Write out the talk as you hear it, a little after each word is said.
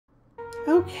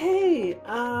Okay,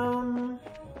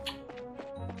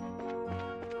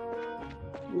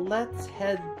 let's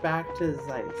head back to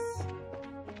Zeiss.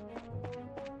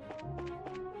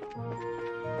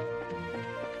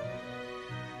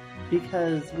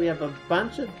 Because we have a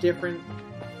bunch of different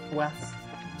quests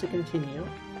to continue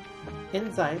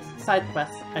in Zeiss, side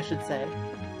quests, I should say.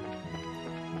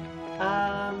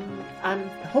 I'm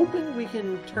hoping we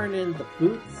can turn in the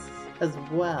boots as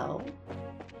well.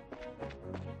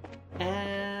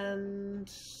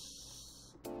 And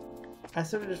I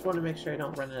sort of just want to make sure I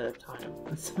don't run out of time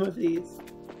on some of these.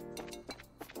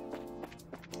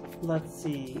 Let's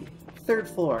see. 3rd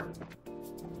floor.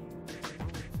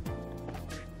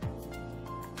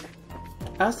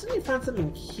 I also need to find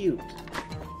something cute.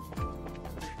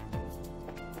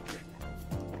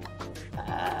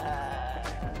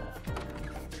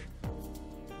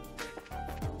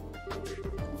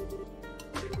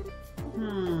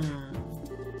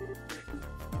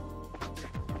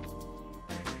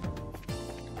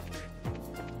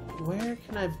 Where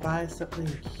can I buy something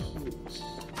cute?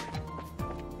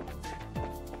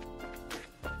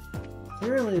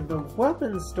 Clearly the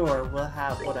weapons store will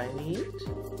have what I need.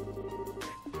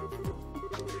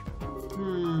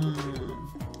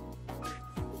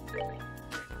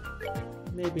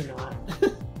 Maybe not.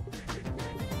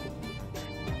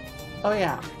 Oh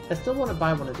yeah, I still want to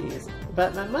buy one of these,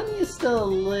 but my money is still a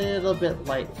little bit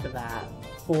light for that.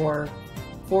 For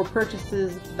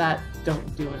purchases that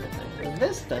don't do anything. And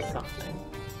this does something.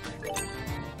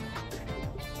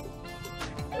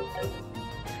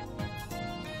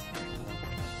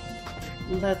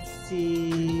 Let's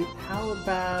see, how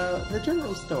about the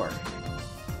general store?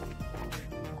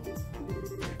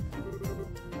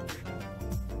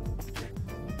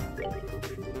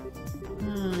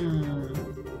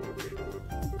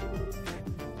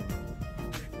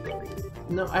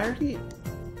 No, I already...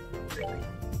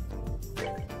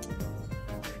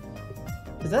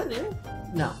 Is that new?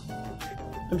 No.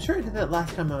 I'm sure I did that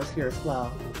last time I was here as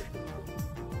well.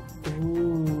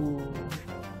 Ooh.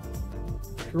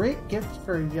 Great gift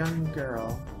for a young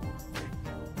girl.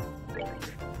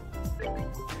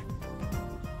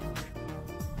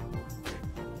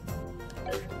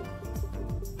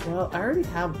 Well, I already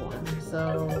have one,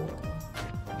 so...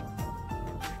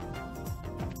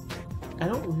 I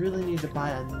don't really need to buy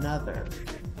another,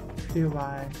 do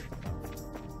I?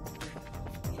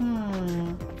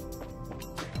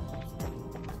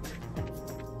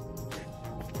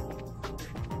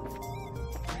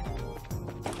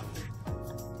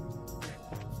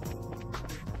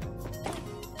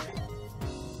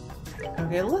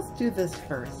 Okay, let's do this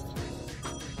first.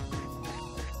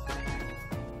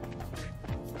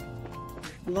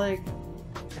 Like,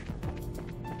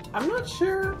 I'm not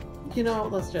sure, you know,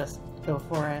 let's just go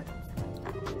for it.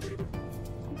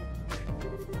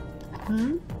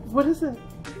 What is it?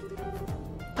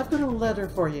 I've got a letter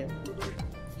for you.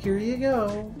 Here you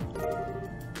go.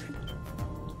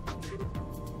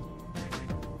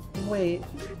 Wait,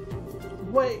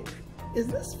 is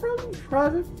this from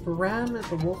Private Bram at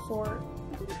the Wolf Fort?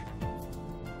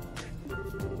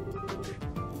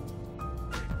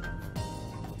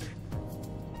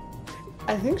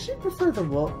 I think she'd prefer the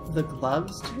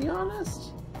gloves, to be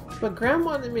honest. But Graham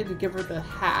wanted me to give her the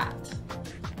hat.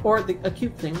 Or a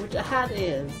cute thing, which a hat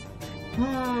is.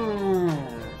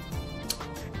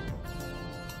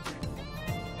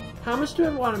 How much do I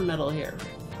want to meddle here?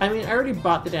 I mean, I already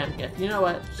bought the damn gift. You know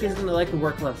what? She's gonna like the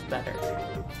work gloves better.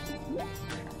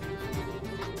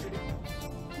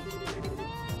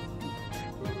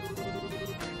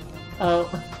 Oh.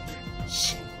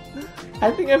 Shit.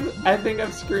 I think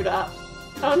I've screwed up.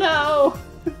 Oh no!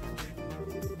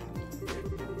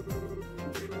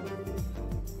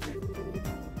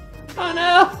 Oh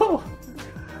no!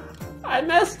 I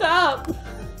messed up!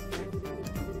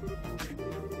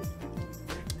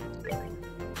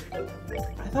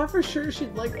 I thought for sure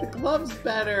she'd like the gloves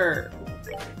better.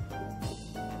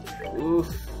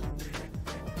 Oof.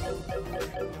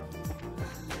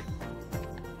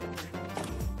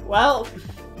 Well,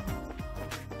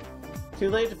 too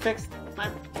late to fix my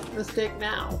mistake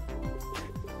now.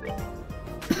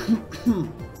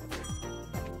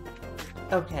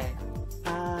 Okay.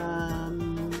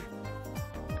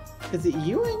 Is it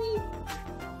you I need?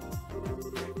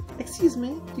 Excuse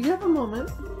me, do you have a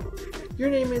moment? Your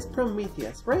name is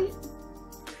Prometheus, right?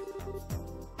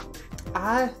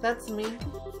 Ah, that's me.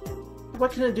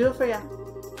 What can I do for ya?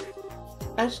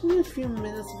 I just need a few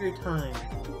minutes of your time.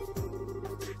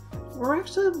 We're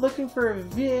actually looking for a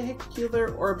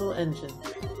vehicular orbital engine.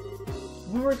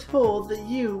 We were told that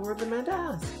you were the man to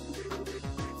ask.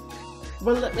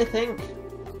 Well, let me think.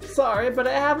 Sorry, but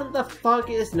I haven't the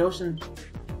foggiest notion.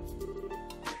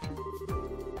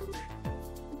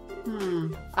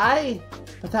 Aye,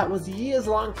 but that was years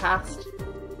long past.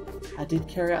 I did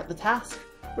carry out the task,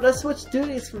 but I switched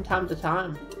duties from time to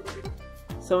time.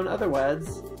 So in other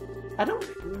words, I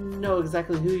don't know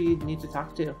exactly who you'd need to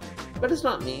talk to, but it's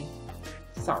not me.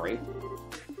 Sorry.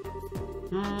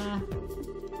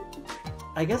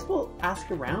 I guess we'll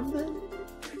ask around then?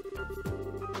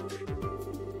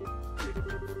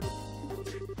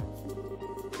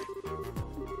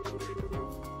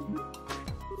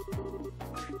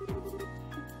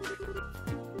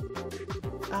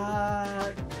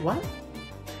 What?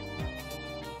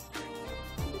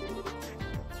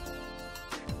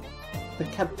 The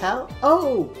Capel?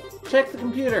 Oh! Check the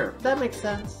computer! That makes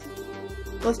sense.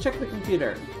 Let's check the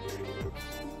computer.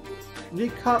 The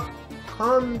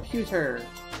computer.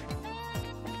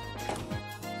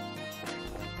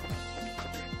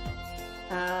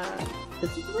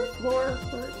 Is it the right floor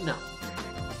for... No.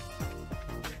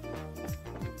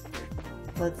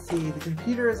 Let's see, the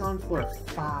computer is on floor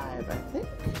 5, I think.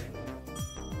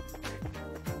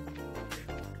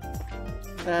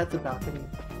 That's a balcony.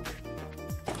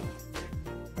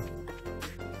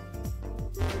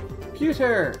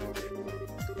 Computer!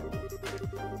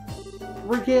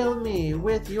 Regale me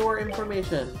with your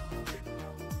information.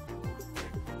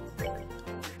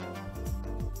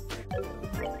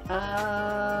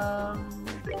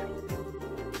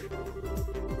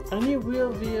 Any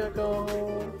wheel vehicle...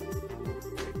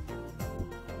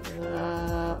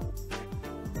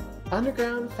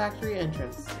 underground factory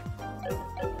entrance.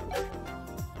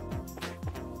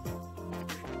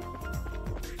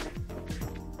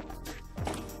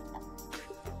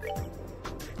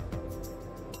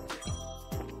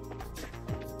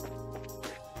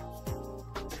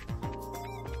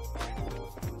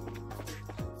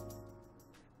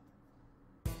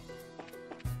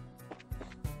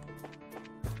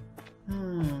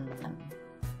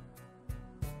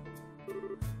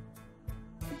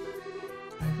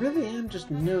 I really am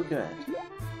just no good.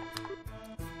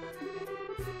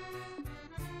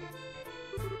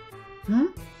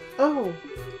 Oh!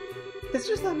 It's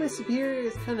just that my superior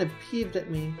is kind of peeved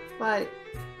at me. My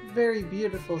very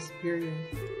beautiful superior.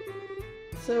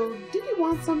 So, did you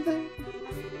want something?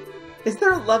 Is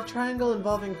there a love triangle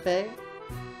involving Faye?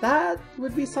 That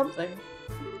would be something.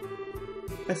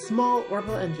 A small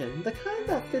orbital engine, the kind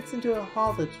that fits into a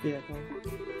haulage vehicle.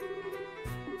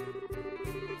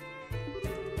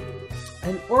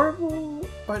 An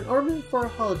orbit for a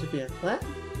haulage vehicle, eh?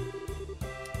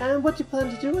 And what do you plan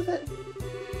to do with it?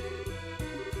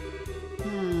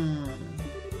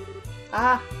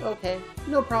 Ah, okay,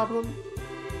 no problem.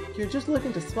 You're just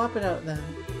looking to swap it out then.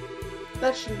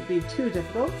 That shouldn't be too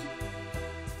difficult.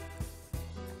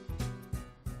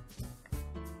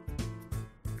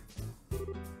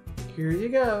 Here you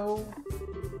go.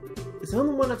 It's the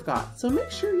only one I've got, so make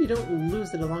sure you don't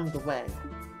lose it along the way.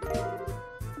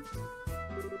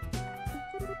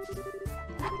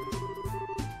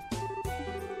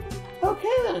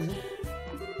 Okay then.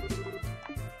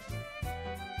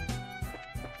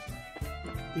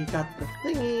 We got the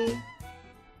thingy.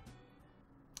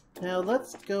 Now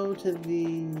let's go to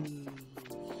the...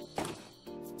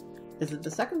 Is it the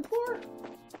second floor?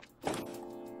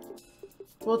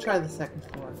 We'll try the second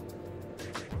floor.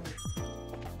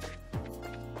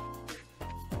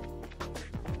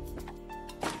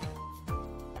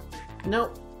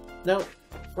 Nope. Nope.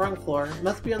 Wrong floor.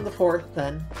 Must be on the 4th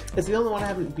then. It's the only one I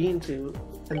haven't been to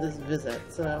in this visit,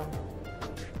 so...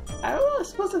 I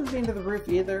suppose I haven't been to the roof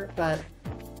either, but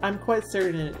I'm quite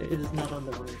certain it is not on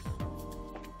the roof.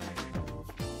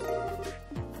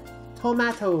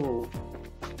 Tomato!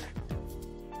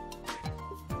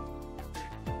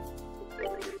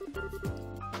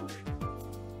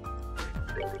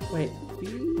 Wait,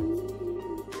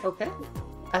 okay.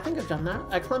 I think I've done that.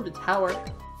 I climbed a tower.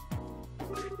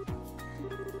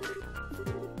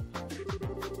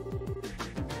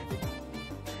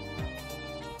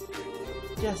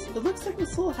 Yes, it looks like the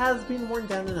soul has been worn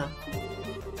down enough.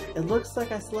 It looks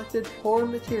like I selected poor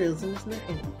materials in its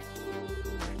making.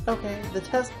 Okay, the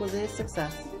test was a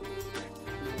success.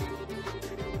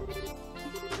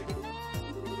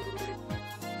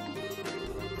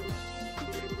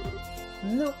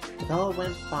 Nope, it all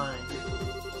went fine.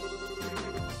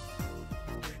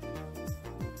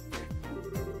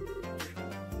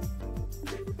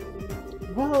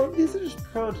 Well, these are just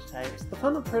prototypes. The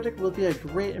final product will be a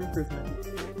great improvement.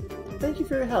 Thank you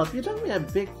for your help. You've done me a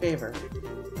big favor.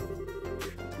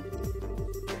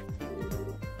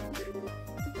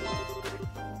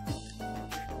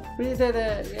 We did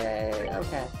it! Yay!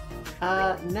 Okay.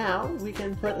 Now we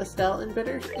can put Estelle in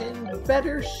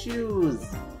better shoes.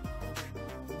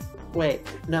 Wait,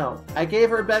 no. I gave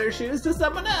her better shoes to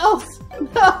someone else!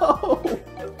 No!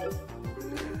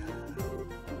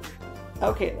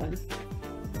 Okay then.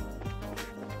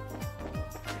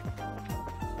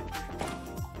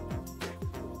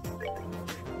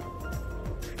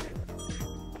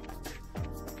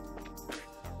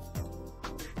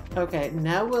 Okay,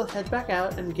 now we'll head back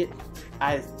out and get...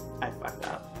 I fucked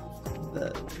up.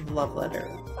 The love letter.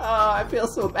 Oh, I feel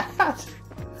so bad.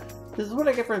 This is what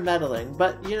I get for meddling.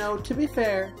 But, you know, to be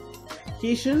fair,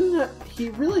 he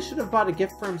really should have bought a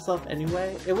gift for himself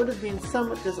anyway. It would have been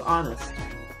somewhat dishonest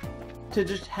to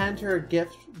just hand her a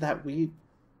gift that we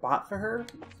bought for her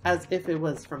as if it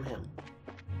was from him.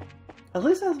 At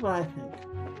least that's what I think.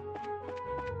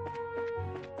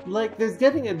 Like, there's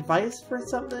getting advice for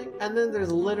something, and then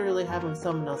there's literally having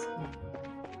someone else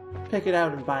pick it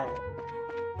out and buy it.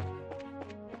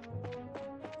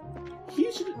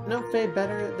 He should know Faye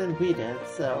better than we did,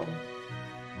 so...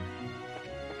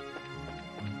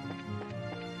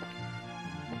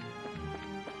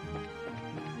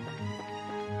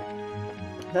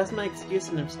 That's my excuse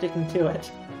and I'm sticking to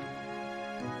it.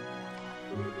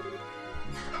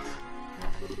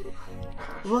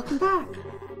 Welcome back!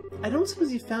 I don't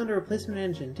suppose you found a replacement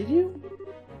engine, did you?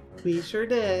 We sure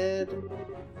did.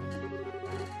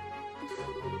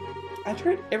 I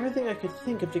tried everything I could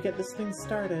think of to get this thing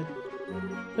started,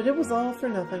 but it was all for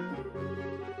nothing.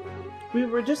 We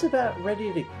were just about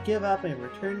ready to give up and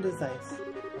return to Zeiss.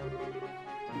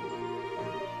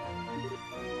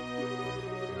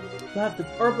 We'll have the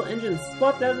orbital engine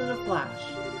swapped out in a flash.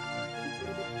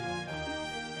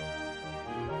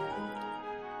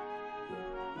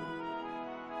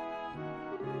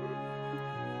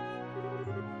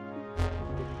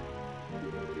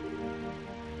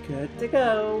 Good to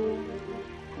go.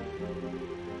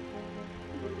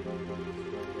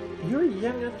 You're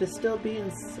young enough to still be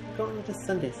going to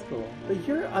Sunday school, but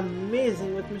you're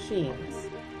amazing with machines.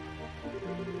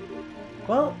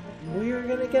 Well, we're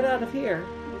gonna get out of here.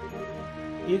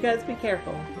 You guys be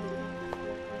careful.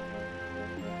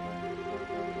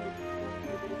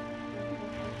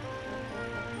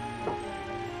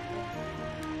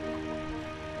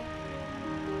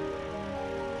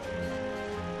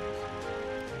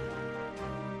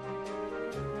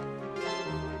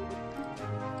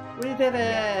 We did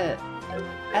it!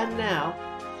 And now,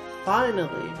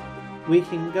 finally, we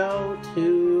can go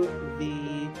to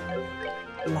the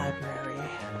library.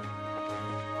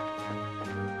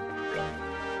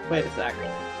 Wait a sec.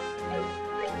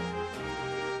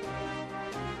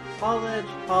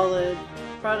 College,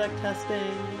 product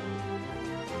testing.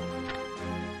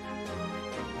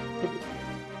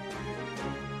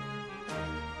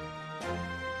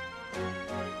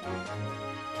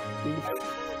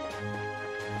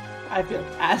 I feel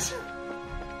bad.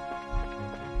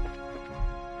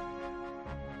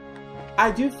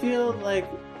 I do feel like,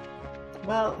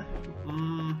 well,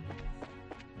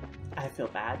 I feel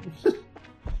bad.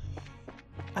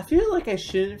 I feel like I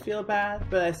shouldn't feel bad,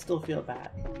 but I still feel bad.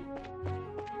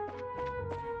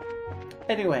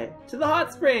 Anyway, to the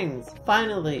hot springs!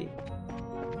 Finally!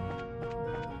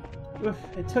 Oof,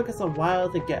 it took us a while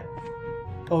to get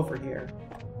over here.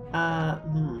 I've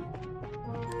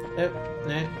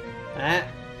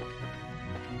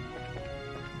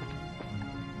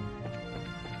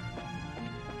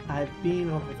been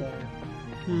over there.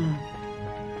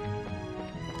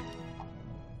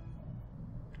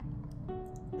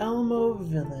 Elmo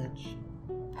Village.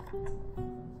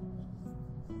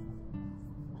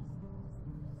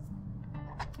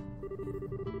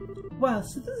 Wow,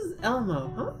 so this is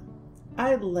Elmo, huh?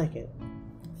 I like it.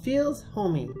 Feels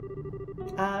homey.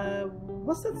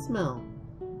 What's that smell?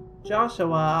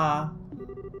 Joshua!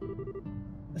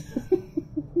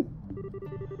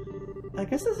 I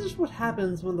guess this is what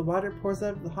happens when the water pours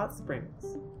out of the hot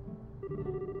springs.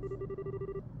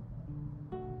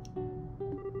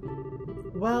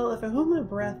 Well, if I hold my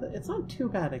breath, it's not too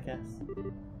bad, I guess.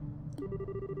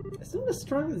 It's not as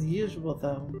strong as usual,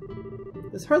 though.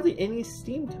 There's hardly any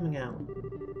steam coming out.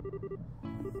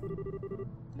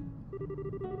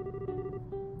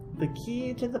 The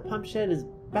key to the pump shed is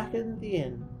back in the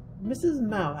inn. Mrs.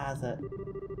 Mao has it.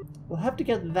 We'll have to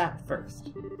get that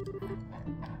first.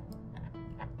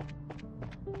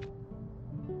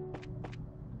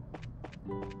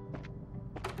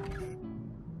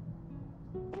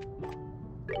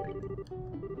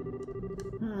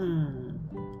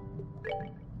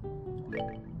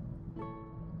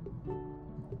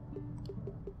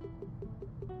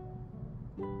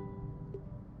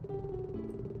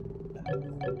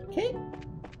 Okay.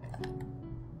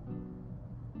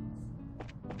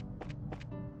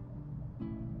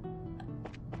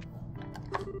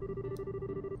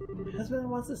 husband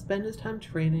wants to spend his time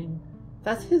training.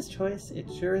 That's his choice,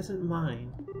 it sure isn't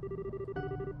mine.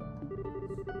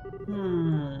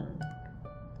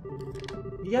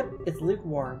 Yep, it's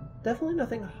lukewarm. Definitely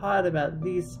nothing hot about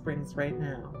these springs right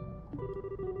now.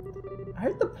 I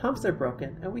heard the pumps are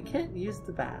broken and we can't use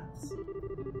the baths.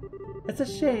 It's a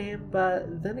shame,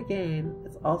 but then again,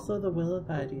 it's also the will of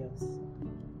Adios.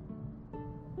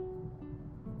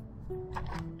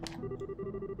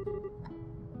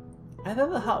 I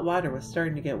thought the hot water was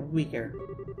starting to get weaker,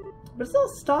 but it's all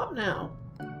stopped now.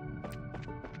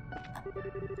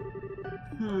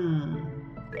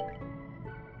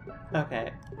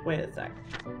 Okay, wait a sec.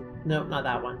 Nope, not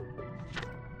that one.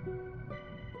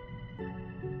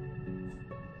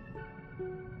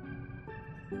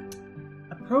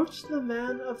 Approach the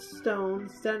man of stone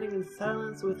standing in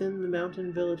silence within the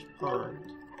mountain village pond.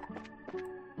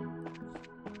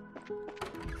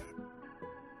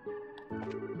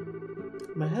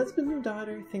 My husband and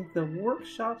daughter think the work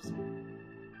stops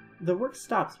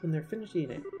when they're finished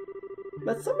eating.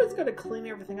 But somebody's got to clean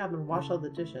everything up and wash all the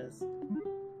dishes.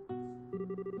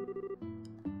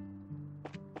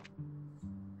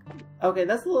 Okay,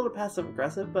 that's a little passive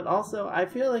aggressive, but also I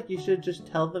feel like you should just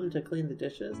tell them to clean the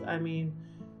dishes. I mean,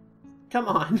 come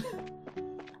on.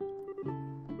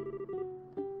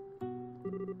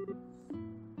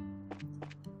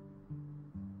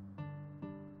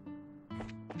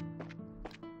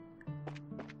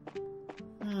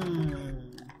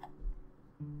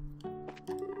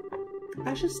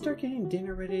 I should start getting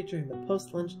dinner ready during the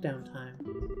post-lunch downtime.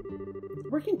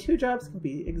 Working 2 jobs can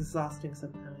be exhausting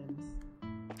sometimes.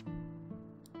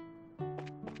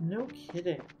 No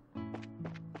kidding.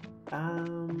 I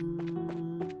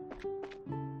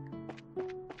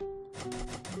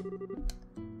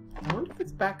wonder if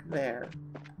it's back there.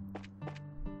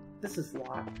 This is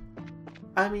locked.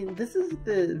 I mean, this is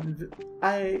the...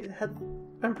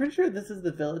 I'm pretty sure this is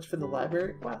the village for the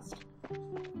library quest.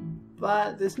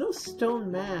 But there's no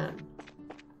stone man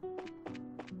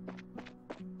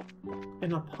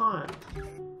in a pond.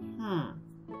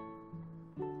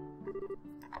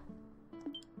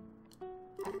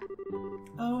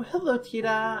 Oh, hello, Tita.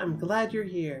 I'm glad you're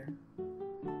here.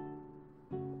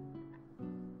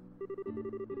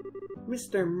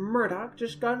 Mr. Murdoch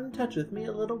just got in touch with me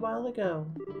a little while ago.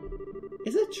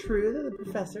 Is it true that the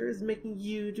professor is making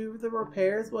you do the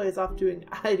repairs while he's off doing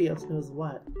Adios knows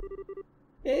what?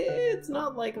 It's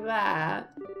not like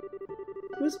that.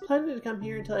 He was planning to come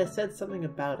here until I said something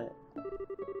about it.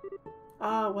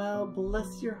 Ah, well,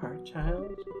 bless your heart,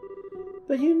 child.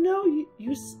 But you know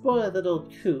you spoil that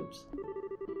old coot.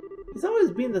 He's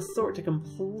always been the sort to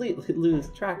completely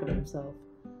lose track of himself.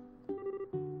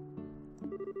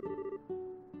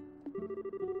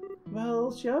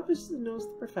 Well, she obviously knows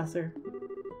the professor.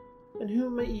 And who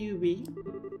might you be?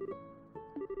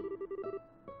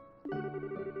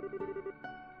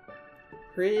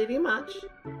 Pretty much.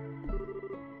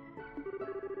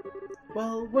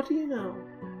 Well, what do you know?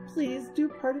 Please do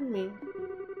pardon me.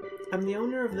 I'm the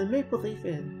owner of the Maple Leaf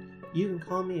Inn. You can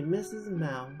call me Mrs.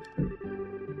 Mao.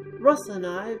 Russell and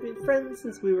I have been friends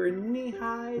since we were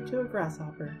knee-high to a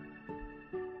grasshopper.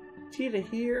 Tita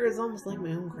here is almost like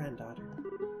my own granddaughter.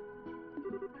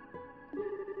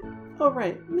 Oh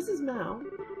right, Mrs. Mao.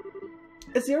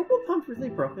 Is the herbal pump really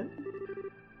broken?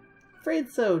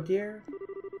 Afraid so, dear.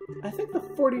 I think the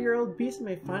 40-year-old beast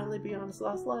may finally be on its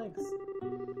last legs.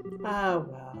 Ah,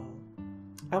 well.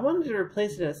 I wanted to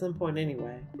replace it at some point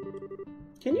anyway.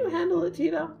 Can you handle it,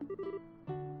 Tito?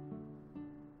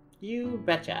 You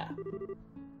betcha.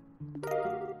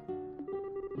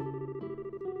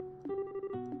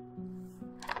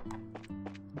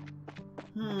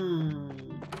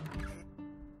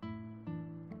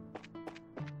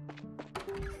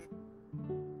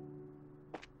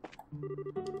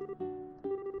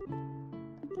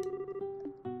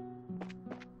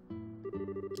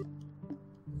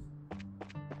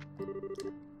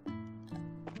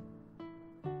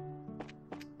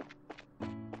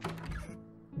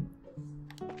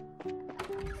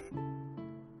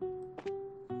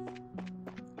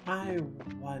 I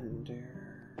wonder...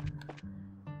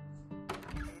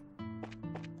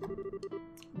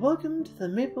 Welcome to the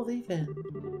Maple Leaf Inn.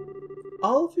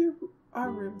 All of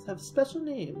our rooms have special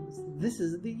names. This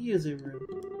is the user room.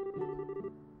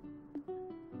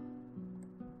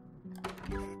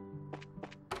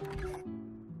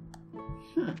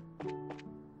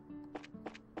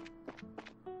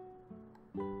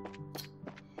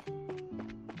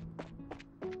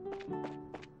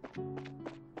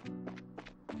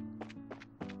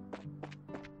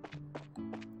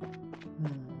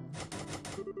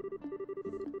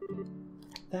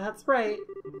 That's right.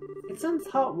 It sends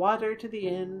hot water to the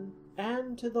inn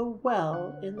and to the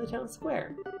well in the town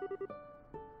square.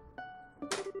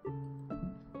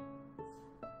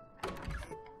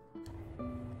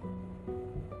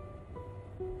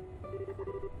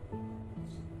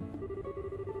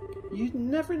 You'd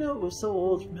never know it was so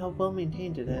old from how well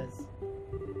maintained it is.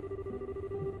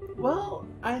 Well,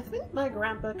 I think my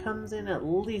grandpa comes in at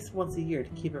least once a year to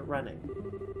keep it running.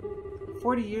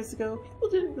 40 years ago, people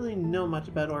didn't really know much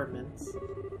about ordnance.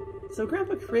 So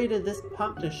Grandpa created this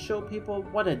pump to show people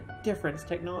what a difference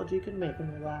technology can make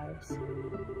in their lives.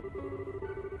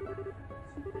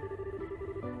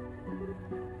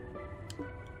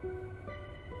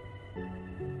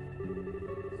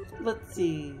 Let's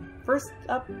see. First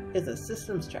up is a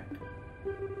systems check.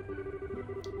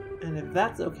 And if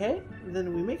that's okay,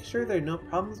 then we make sure there are no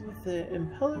problems with the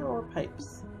impeller or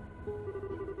pipes.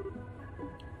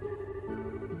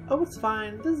 Oh, it's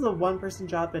fine. This is a one-person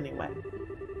job anyway.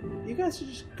 You guys should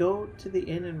just go to the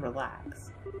inn and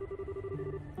relax.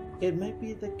 It might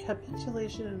be the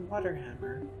capitulation and water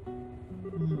hammer.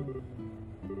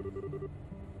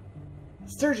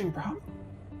 Sturgeon problem.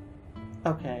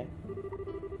 Okay.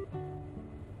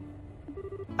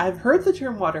 I've heard the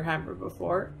term water hammer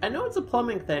before. I know it's a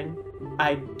plumbing thing.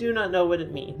 I do not know what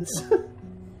it means.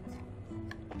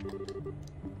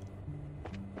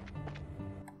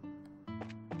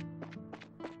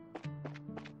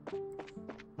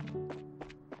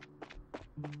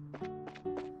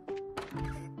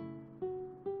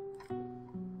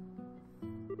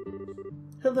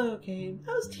 Hello, Kane.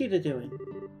 How's Tita doing?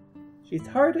 She's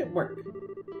hard at work.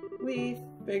 We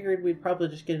figured we'd probably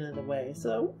just get in the way,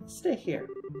 so stay here.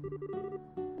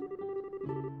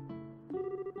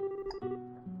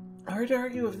 Hard to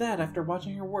argue with that after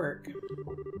watching her work.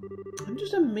 I'm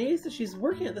just amazed that she's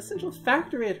working at the central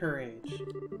factory at her age.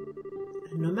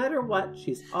 And no matter what,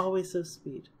 she's always so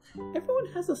sweet. Everyone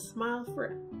has a smile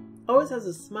for always has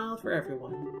a smile for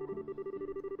everyone.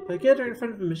 But get her in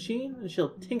front of a machine and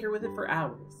she'll tinker with it for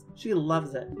hours. She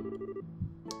loves it.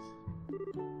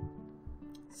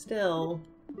 Still.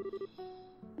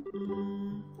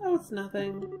 Oh, it's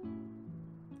nothing.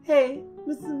 Hey,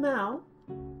 Mrs. Mao.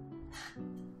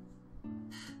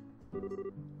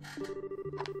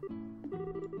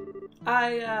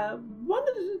 I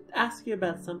wanted to ask you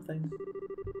about something.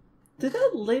 Did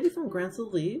that lady from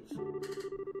Gransel leave?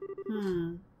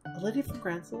 A lady from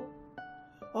Gransel?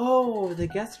 Oh, the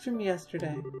guest from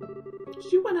yesterday.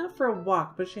 She went out for a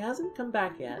walk, but she hasn't come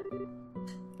back yet.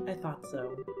 I thought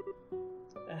so.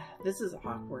 This is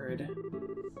awkward.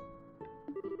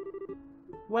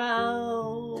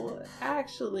 Well,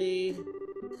 actually,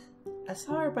 I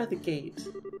saw her by the gate.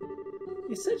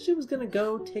 You said she was gonna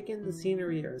go take in the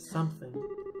scenery or something.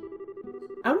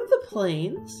 Out of the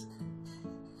plains?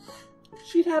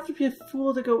 She'd have to be a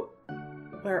fool to go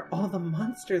where all the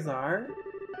monsters are.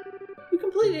 You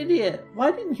complete idiot.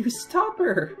 Why didn't you stop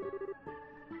her?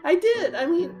 I did. I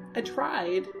mean, I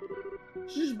tried.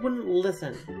 She just wouldn't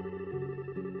listen.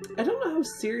 I don't know how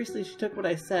seriously she took what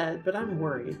I said, but I'm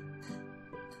worried.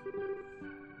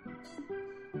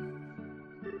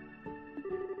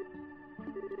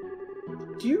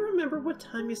 Do you remember what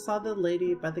time you saw the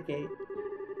lady by the gate?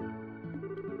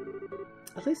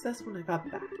 At least that's when I got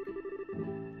back.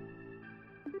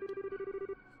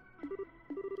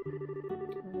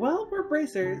 Well, we're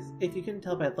bracers, if you can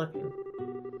tell by looking.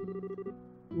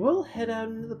 We'll head out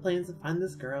into the plains and find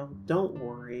this girl. Don't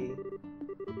worry.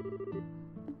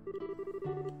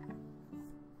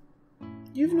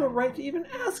 You've no right to even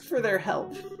ask for their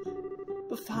help.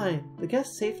 But fine, the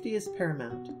guest's safety is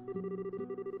paramount.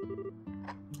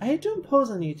 I hate to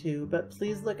impose on you two, but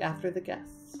please look after the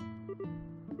guests.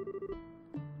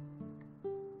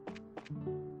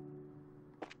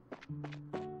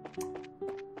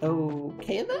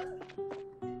 Okay then?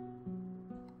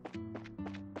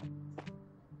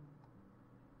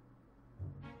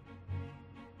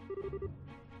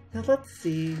 Now let's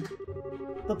see.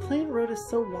 The plain road is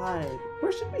so wide.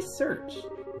 Where should we search?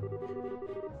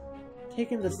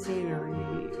 Taking the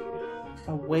scenery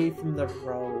away from the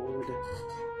road.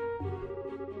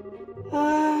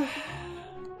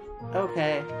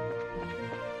 Okay.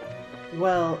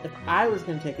 Well, if I was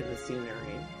going to take in the scenery,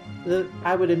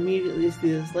 I would immediately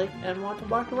see this lake and want to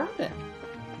walk around it.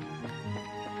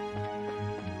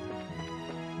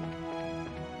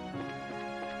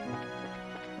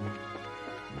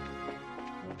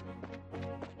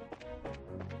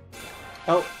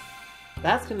 Oh,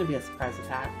 that's going to be a surprise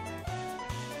attack.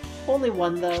 Only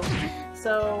one though,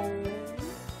 so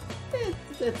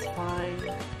it's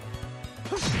fine.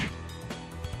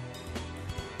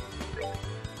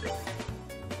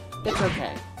 It's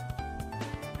okay.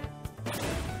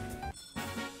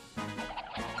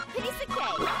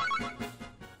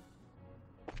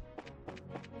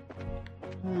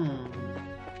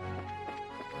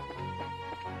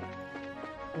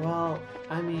 Well,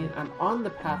 I mean, I'm on the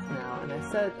path now, and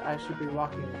I said I should be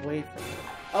walking away from you.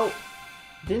 Oh!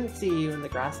 Didn't see you in the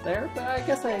grass there, but I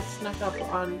guess I snuck up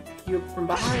on you from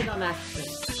behind on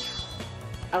accident.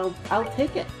 I'll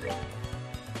take it.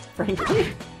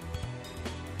 Frankly.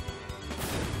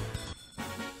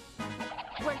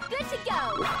 We're good to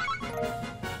go!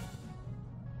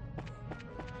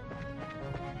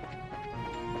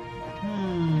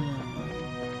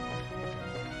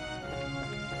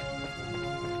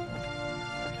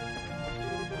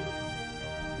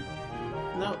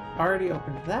 No, already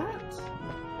opened that.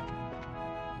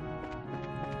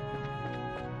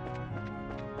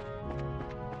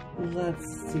 Let's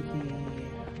see.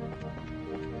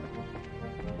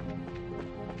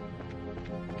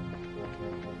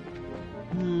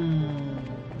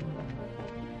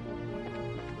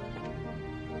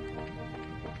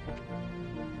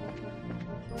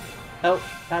 Oh,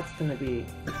 that's gonna be...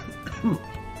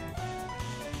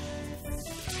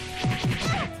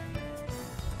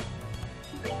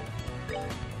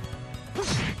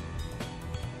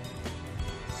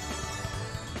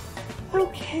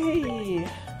 Okay.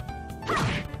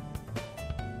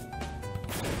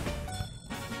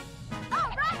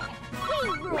 Alright! We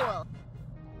rule!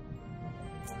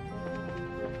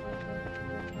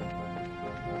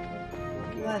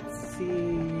 Let's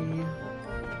see...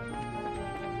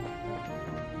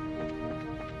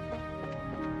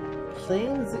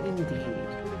 Plains indeed.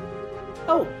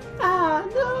 Oh! Ah,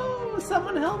 no!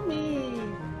 Someone help me!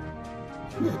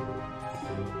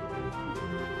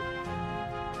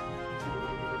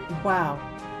 Wow.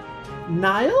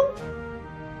 Niall?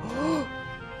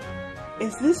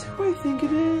 Is this who I think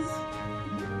it is?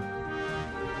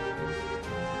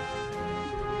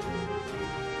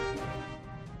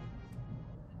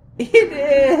 It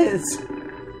is!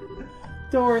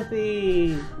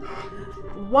 Dorothy!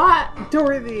 What?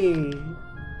 Dorothy!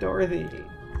 Dorothy,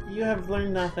 you have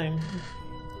learned nothing.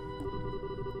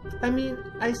 I mean,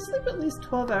 I sleep at least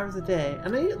 12 hours a day,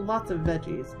 and I eat lots of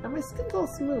veggies, and my skin's all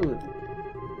smooth.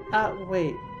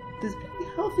 Wait. Does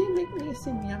being healthy make me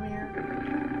seem yummier?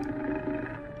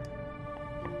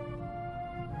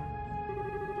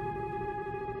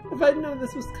 If I'd known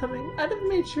this was coming, I'd have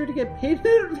made sure to get paid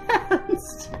in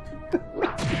advance!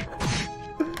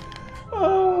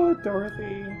 Oh,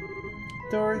 Dorothy.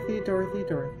 Dorothy, Dorothy,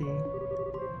 Dorothy.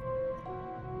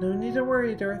 No need to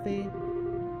worry, Dorothy.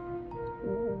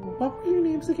 What were your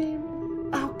names again?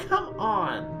 Oh, come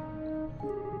on!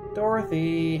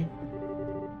 Dorothy.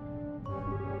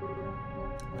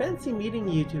 Fancy meeting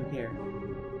you two here.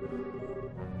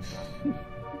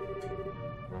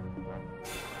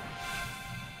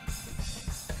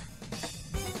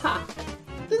 Ha!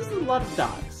 This is a lot of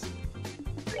dogs.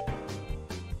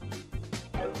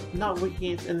 Not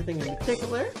wiki against anything in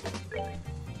particular.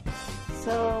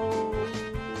 So...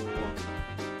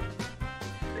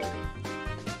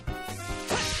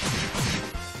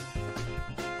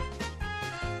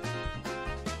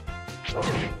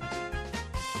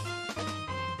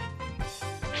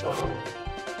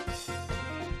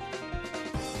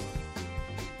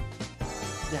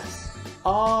 Yes,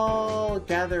 all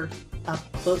gather up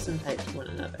close and tight to one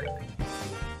another.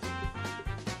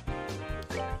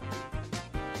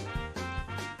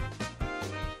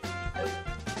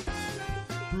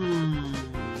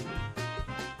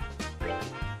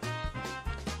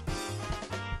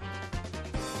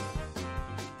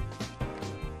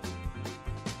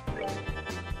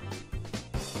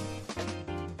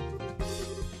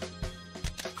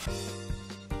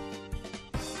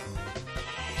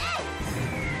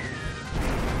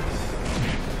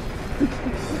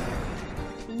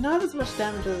 Not as much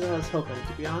damage as I was hoping,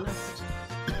 to be honest.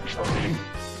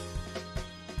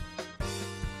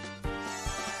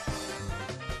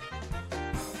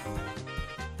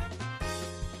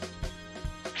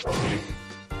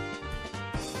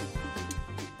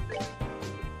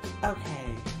 Okay,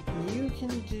 you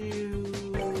can do...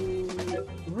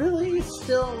 Really?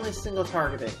 Still only single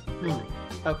targeting.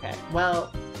 Okay,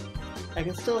 well, I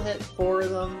can still hit 4 of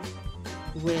them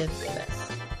with this.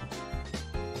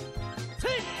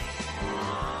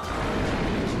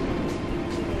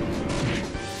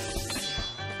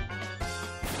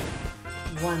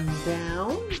 One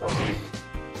down.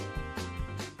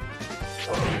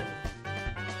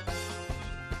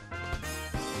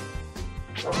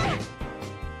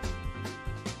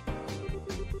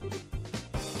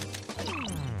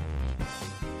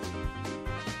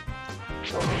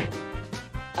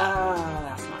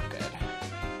 That's not good.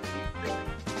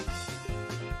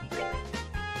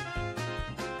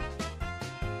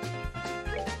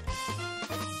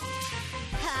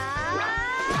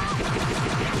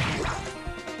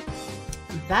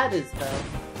 that is, though.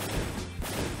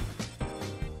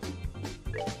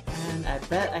 And I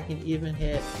bet I can even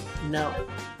hit... No.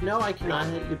 No, I cannot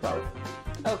hit you both.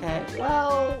 Okay,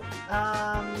 well,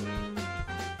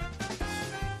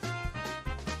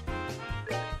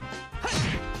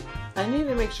 I need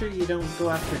to make sure you don't go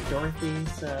after Dorothy,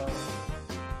 so...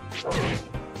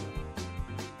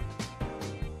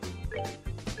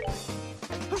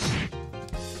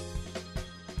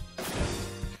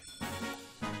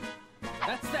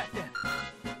 That's that then.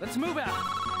 Let's move out.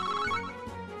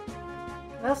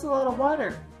 That's a lot of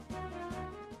water.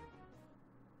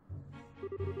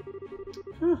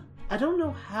 I don't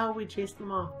know how we chased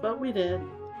them off, but we did.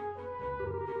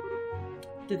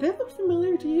 Did they look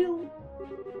familiar to you?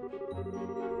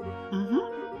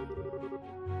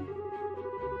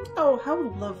 Oh, how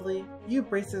lovely. You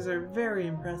braces are very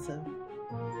impressive.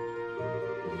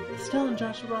 Estelle and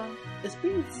Joshua, it's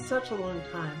been such a long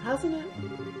time, hasn't it?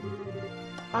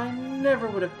 I never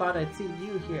would have thought I'd see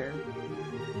you here.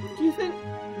 Do you think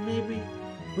maybe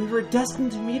we were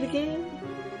destined to meet again?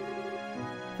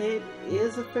 Fate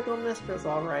is a fickle mistress,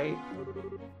 alright.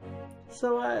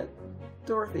 So,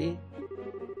 Dorothy,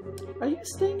 are you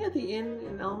staying at the inn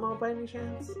in Elmo by any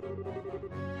chance?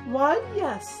 Why,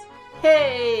 yes.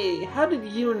 Hey, how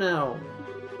did you know?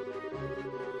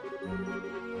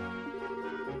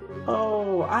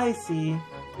 Oh, I see.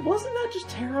 Wasn't that just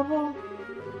terrible?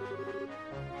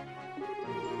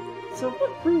 So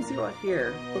what brings you out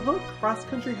here? A little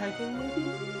cross-country hiking, maybe?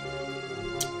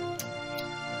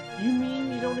 You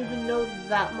mean you don't even know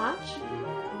that much?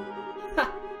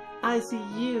 Ha! I see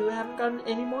you haven't gotten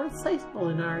any more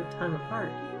insightful in our time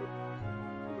apart.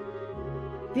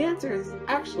 The answer is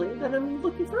actually that I'm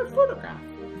looking for a photograph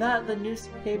that the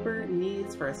newspaper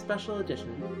needs for a special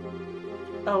edition.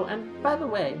 Oh, and by the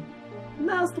way,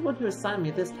 Mal's the one who assigned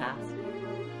me this task.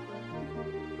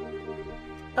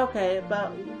 Okay,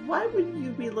 but why would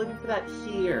you be looking for that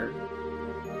here?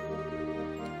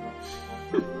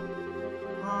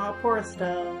 Ah, poor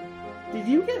Estelle. Did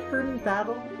you get hurt in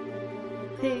battle?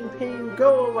 Pain, pain,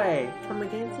 go away. Come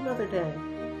again some other day.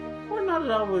 Or not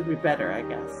at all would be better, I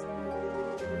guess.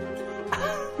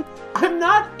 I'm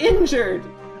not injured!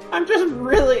 I'm just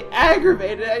really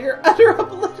aggravated at your utter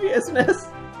obliviousness!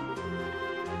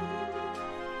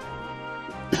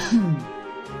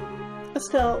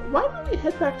 Estelle, why don't we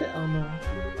head back to Elmo?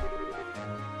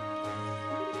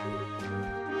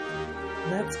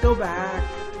 Let's go back.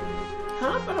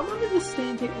 Huh? But I wanted to stay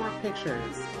and take more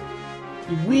pictures.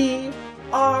 We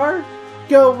are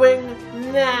going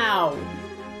now!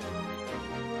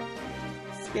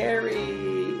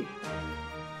 Scary.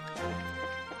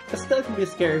 Estelle can be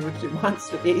scary when she wants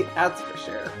to be, that's for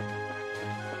sure.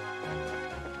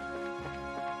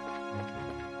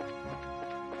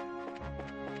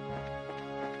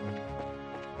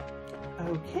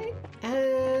 Okay,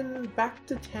 and back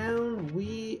to town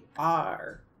we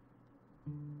are.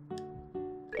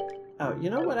 Oh, you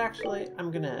know what actually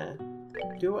I'm gonna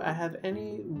do? I have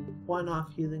any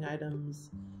one-off healing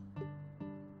items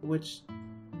which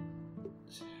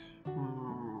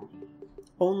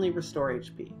only restore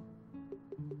HP.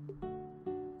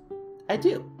 I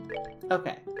do.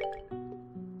 Okay.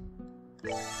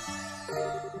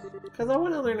 Because I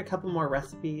want to learn a couple more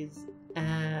recipes,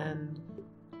 and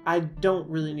I don't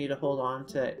really need to hold on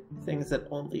to things that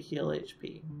only heal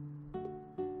HP.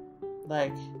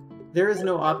 Like, there is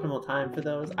no optimal time for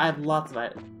those. I have lots of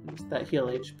items that heal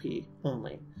HP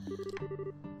only.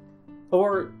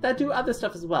 Or that do other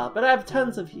stuff as well, but I have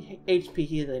tons of HP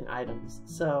healing items,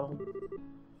 so...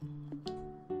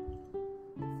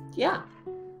 yeah.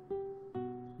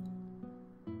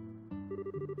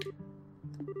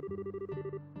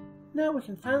 Now we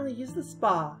can finally use the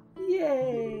spa.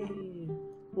 Yay!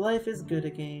 Life is good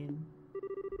again.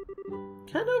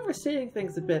 Kind of overstating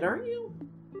things a bit, aren't you?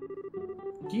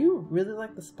 Do you really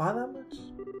like the spa that much?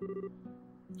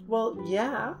 Well,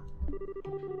 yeah.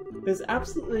 There's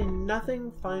absolutely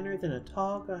nothing finer than a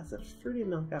tall glass of fruity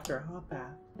milk after a hot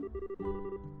bath.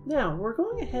 Now, we're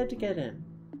going ahead to get in.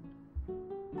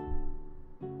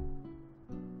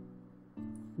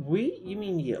 We? You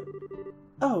mean you.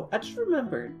 Oh, I just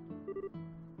remembered.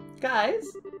 Guys,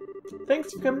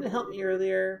 thanks for coming to help me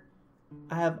earlier.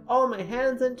 I have all my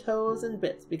hands and toes and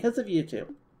bits because of you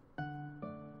two.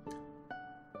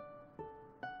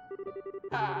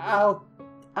 I'll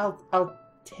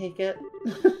take it.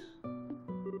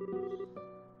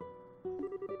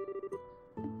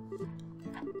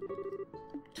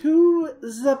 To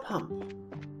the pump.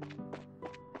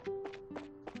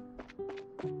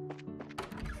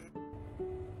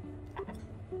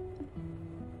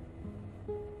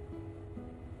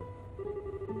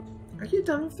 Are you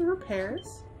done with the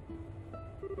repairs?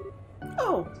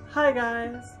 Oh, hi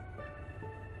guys!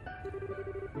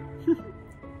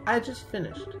 I just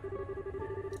finished.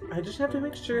 I just have to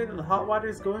make sure that the hot water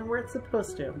is going where it's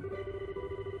supposed to.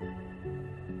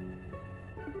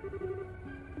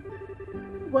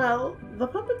 Well, the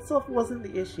pump itself wasn't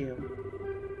the issue.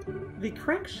 The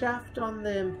crankshaft on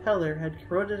the impeller had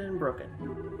corroded and broken.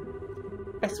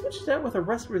 I switched it out with a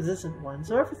rust-resistant one,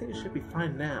 so everything should be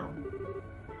fine now.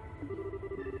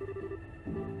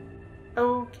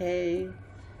 Okay.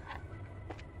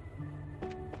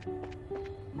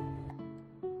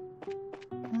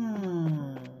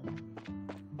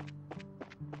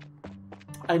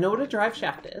 I know what a drive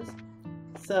shaft is,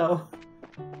 so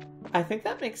I think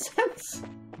that makes sense.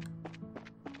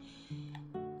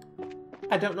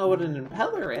 I don't know what an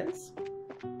impeller is.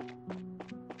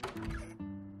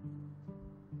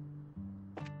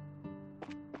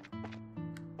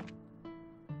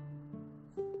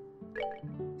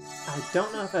 I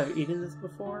don't know if I've eaten this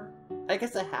before. I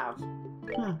guess I have.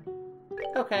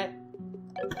 Okay.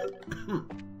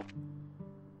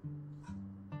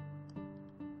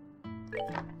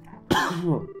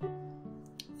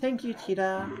 Thank you,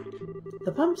 Tita.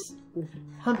 The pump's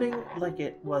pumping like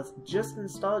it was just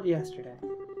installed yesterday.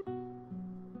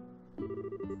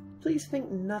 Please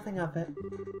think nothing of it.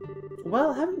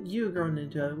 Well, haven't you grown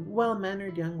into a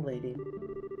well-mannered young lady?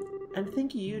 And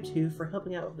thank you two for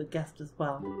helping out with the guest as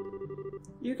well.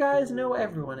 You guys know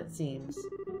everyone, it seems.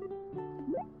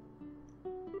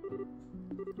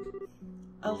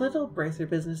 A little bracer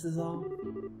business is all.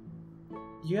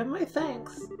 You have my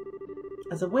thanks.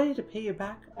 As a way to pay you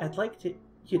back, I'd like you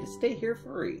to stay here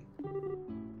for free.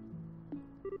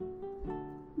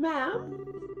 Ma'am?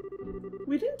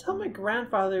 We didn't tell my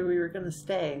grandfather we were going to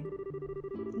stay.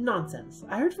 Nonsense.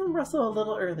 I heard from Russell a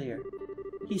little earlier.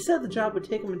 He said the job would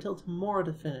take him until tomorrow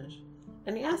to finish,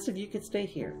 and he asked if you could stay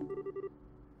here.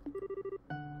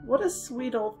 What a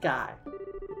sweet old guy.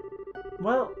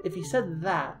 Well, if he said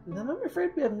that, then I'm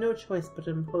afraid we have no choice but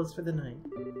to impose for the night.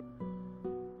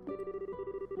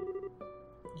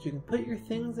 You can put your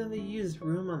things in the used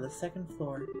room on the second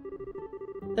floor.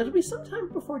 It'll be sometime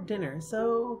before dinner,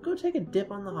 so go take a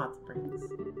dip on the hot springs.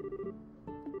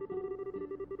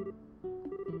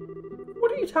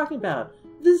 What are you talking about?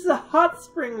 This is a hot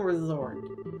spring resort.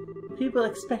 People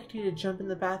expect you to jump in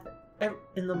the bath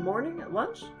in the morning, at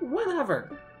lunch,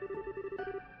 whenever.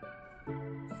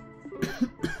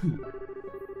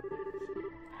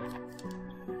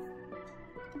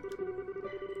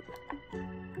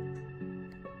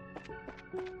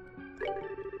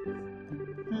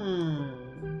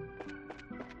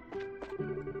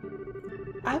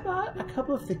 I bought a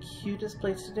couple of the cutest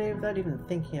plates today without even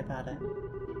thinking about it.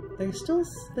 There's still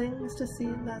things to see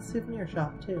in that souvenir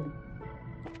shop, too.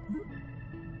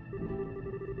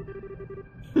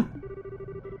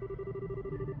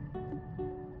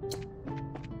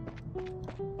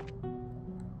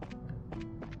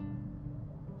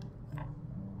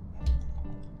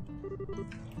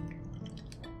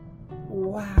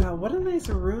 Wow, what a nice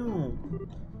room!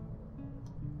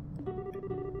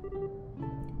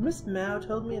 Miss Mao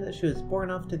told me that she was born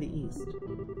off to the east.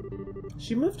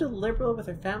 She moved to Liberal with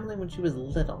her family when she was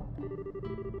little.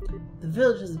 The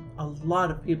village has a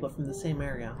lot of people from the same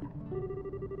area.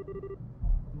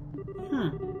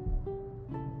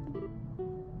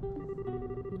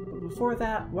 But before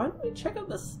that, why don't we check out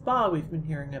the spa we've been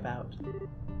hearing about? Do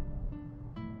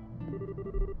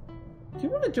you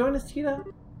want to join us, Tita?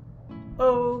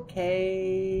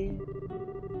 Okay.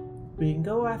 We can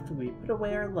go after we put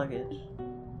away our luggage.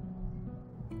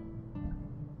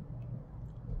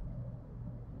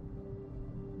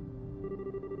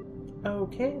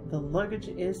 Okay, the luggage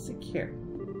is secure.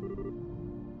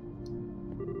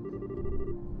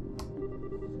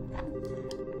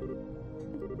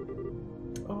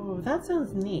 Oh, that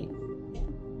sounds neat.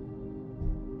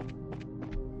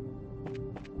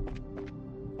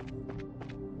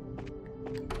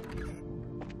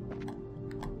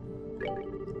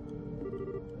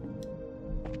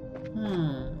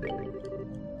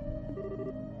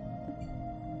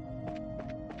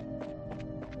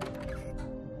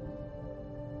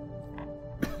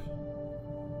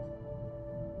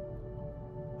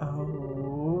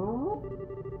 Oh.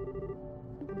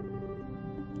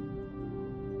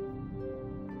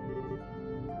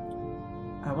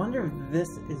 I wonder if this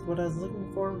is what I was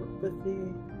looking for with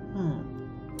the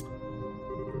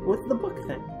with the book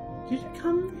thing. Did you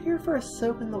come here for a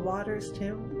soak in the waters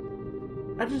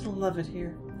too? I just love it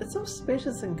here. It's so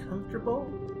spacious and comfortable.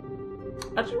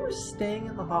 I just wish staying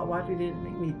in the hot water didn't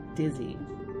make me dizzy.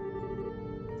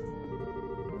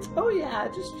 Oh yeah,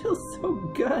 it just feels so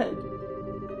good.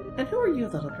 And who are you,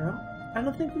 little girl? I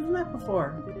don't think we've met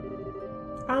before.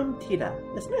 I'm Tita.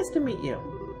 It's nice to meet you.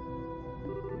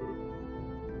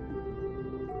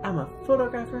 I'm a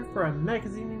photographer for a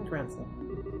magazine in Granson.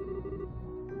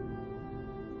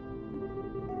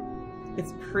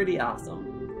 It's pretty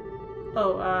awesome.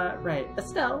 Oh, right.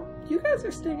 Estelle, you guys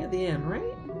are staying at the inn,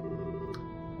 right?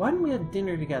 Why don't we have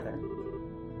dinner together?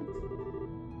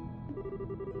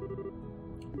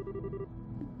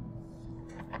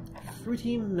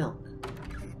 Fruity milk.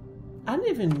 I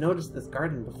didn't even notice this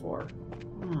garden before.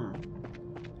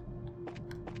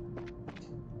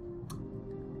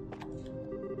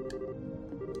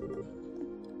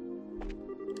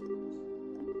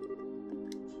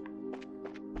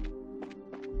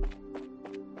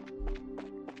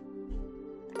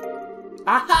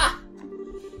 Aha!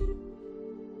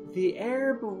 The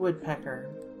Arab woodpecker.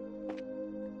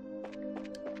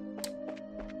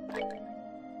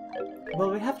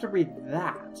 Well, we have to read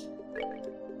that.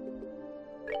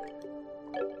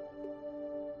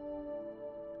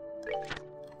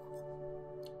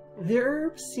 The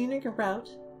Arab scenic route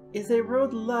is a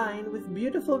road lined with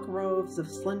beautiful groves of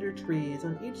slender trees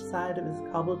on each side of its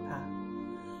cobbled path,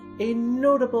 a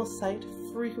notable sight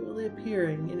frequently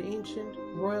appearing in ancient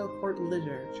royal court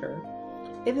literature.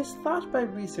 It is thought by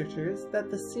researchers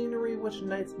that the scenery which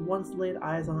knights once laid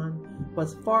eyes on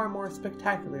was far more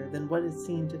spectacular than what is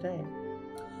seen today.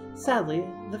 Sadly,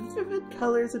 the vivid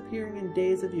colors appearing in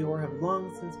days of yore have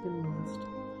long since been lost.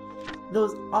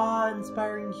 Those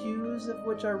awe-inspiring hues of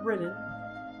which are written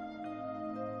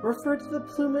refer to the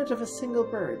plumage of a single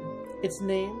bird, its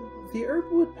name, the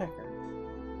Arab woodpecker.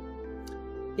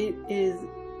 It is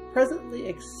presently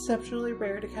exceptionally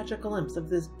rare to catch a glimpse of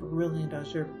this brilliant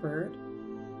azure bird.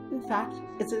 In fact,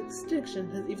 its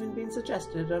extinction has even been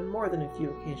suggested on more than a few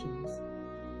occasions.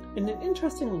 In an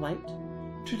interesting light,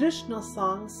 traditional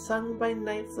songs sung by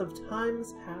knights of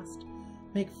times past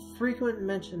make frequent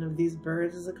mention of these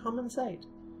birds as a common sight.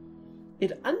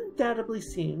 It undoubtedly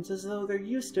seems as though there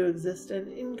used to exist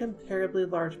an incomparably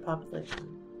large population,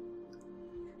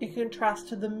 in contrast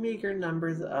to the meager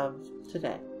numbers of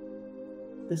today.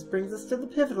 This brings us to the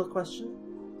pivotal question: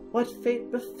 what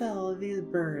fate befell these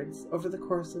birds over the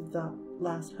course of the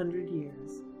last 100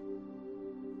 years?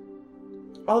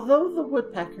 Although the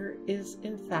woodpecker is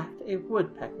in fact a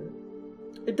woodpecker,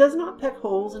 it does not peck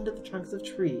holes into the trunks of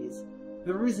trees,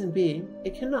 the reason being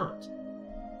it cannot.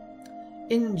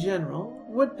 In general,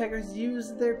 woodpeckers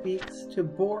use their beaks to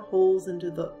bore holes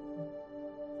into the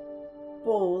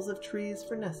boles of trees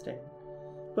for nesting.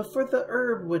 But for the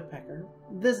Arab woodpecker,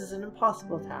 this is an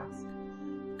impossible task.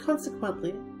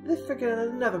 Consequently, they figured out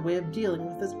another way of dealing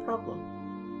with this problem.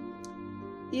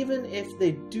 Even if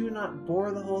they do not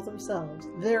bore the hole themselves,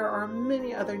 there are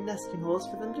many other nesting holes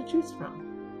for them to choose from.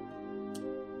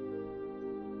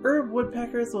 Arab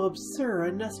woodpeckers will observe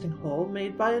a nesting hole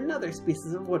made by another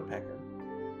species of woodpecker.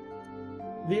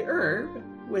 The Arab,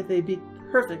 with a beak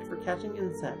perfect for catching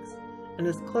insects and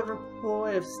his clever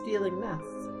ploy of stealing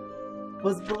nests,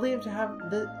 was believed to have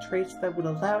the traits that would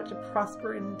allow it to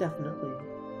prosper indefinitely.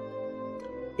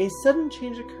 A sudden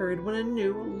change occurred when a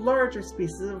new, larger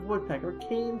species of woodpecker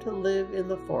came to live in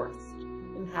the forest,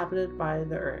 inhabited by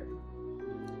the Arab.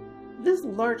 This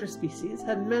larger species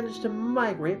had managed to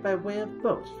migrate by way of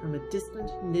boat from a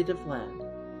distant native land.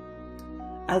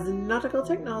 As nautical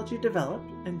technology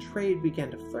developed and trade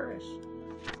began to flourish,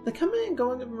 the coming and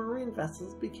going of marine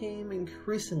vessels became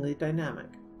increasingly dynamic.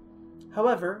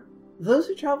 However, those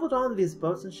who traveled on these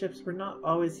boats and ships were not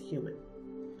always human.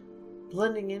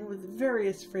 Blending in with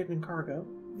various freight and cargo,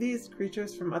 these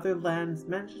creatures from other lands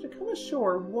managed to come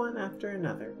ashore one after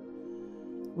another.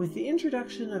 With the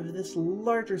introduction of this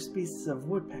larger species of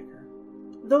woodpecker,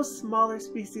 those smaller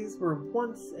species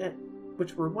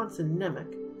which were once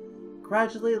endemic,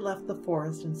 gradually left the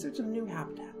forest in search of new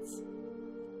habitats.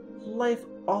 Life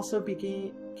also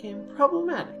became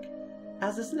problematic,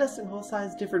 as its nesting hole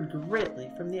size differed greatly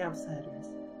from the outsiders.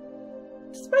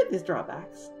 Despite these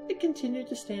drawbacks, it continued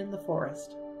to stay in the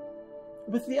forest.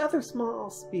 With the other small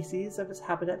species of its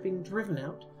habitat being driven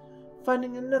out,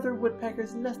 finding another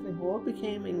woodpecker's nesting hole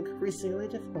became increasingly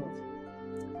difficult.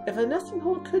 If a nesting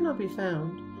hole could not be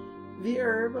found, the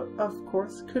Arab, of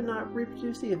course, could not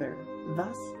reproduce either.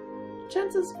 Thus,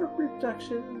 chances for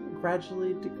reproduction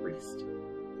gradually decreased.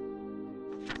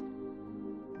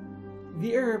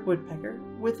 The Arab woodpecker,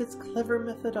 with its clever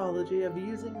methodology of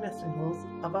using nesting holes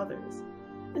of others,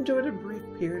 enjoyed a brief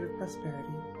period of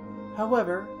prosperity.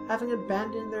 However, having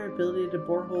abandoned their ability to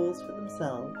bore holes for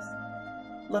themselves,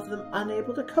 left them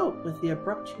unable to cope with the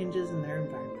abrupt changes in their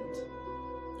environment.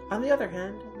 On the other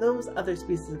hand, those other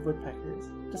species of woodpeckers,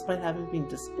 despite having been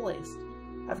displaced,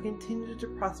 have continued to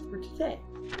prosper today.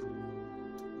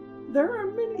 There are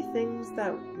many things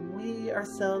that we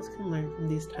ourselves can learn from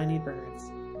these tiny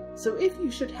birds. So if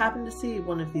you should happen to see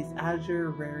one of these azure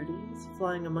rarities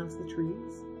flying amongst the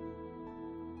trees,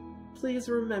 please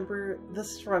remember the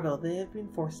struggle they have been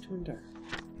forced to endure.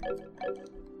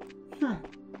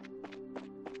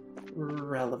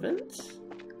 Relevant?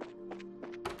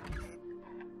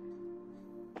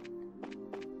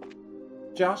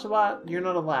 Joshua, you're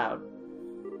not allowed.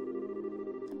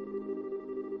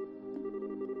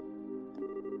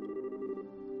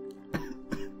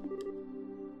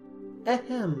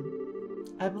 Ahem.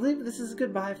 I believe this is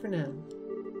goodbye for now.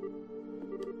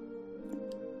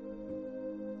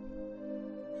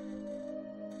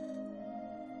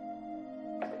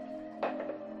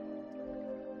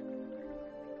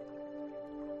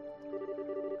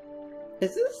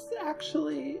 Is this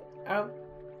actually out?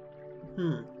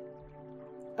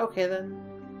 Okay then.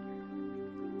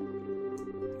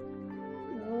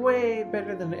 Way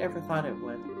better than I ever thought it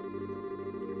would.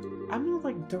 I'm not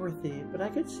like Dorothy, but I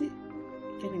could see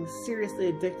getting seriously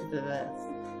addicted to this.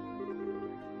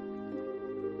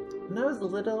 When I was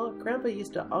little, Grandpa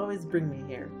used to always bring me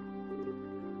here.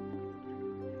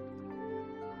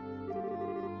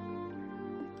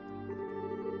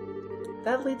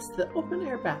 That leads to the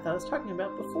open-air bath I was talking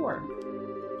about before.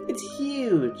 It's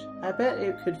huge! I bet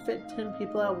it could fit 10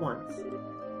 people at once.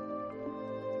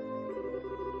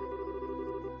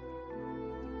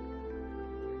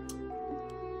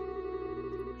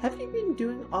 Have you been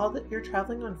doing all that you're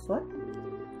traveling on foot?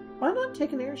 Why not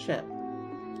take an airship?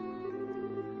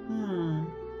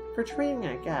 For training,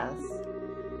 I guess.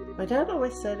 My dad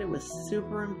always said it was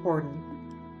super important.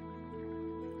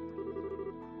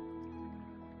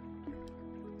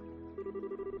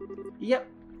 Yep,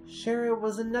 Shara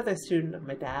was another student of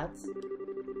my dad's.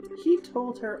 He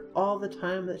told her all the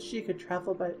time that she should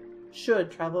travel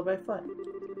by foot.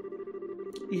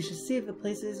 You should see the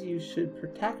places you should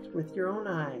protect with your own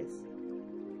eyes.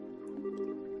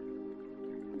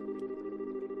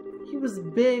 He was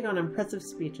big on impressive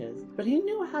speeches, but he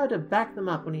knew how to back them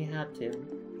up when he had to.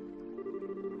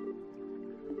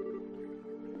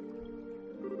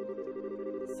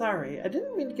 Sorry, I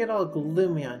didn't mean to get all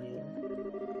gloomy on you.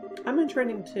 I'm in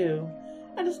training too,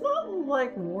 and it's not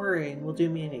like worrying will do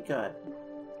me any good.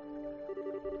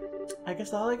 I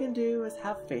guess all I can do is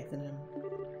have faith in him.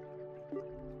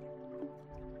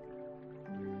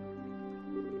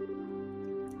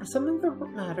 Is something the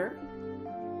matter?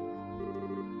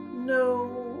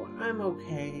 No, I'm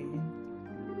okay.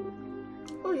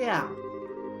 Oh yeah,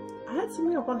 I had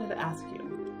something I wanted to ask you.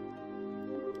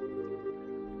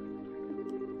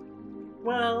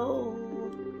 Well...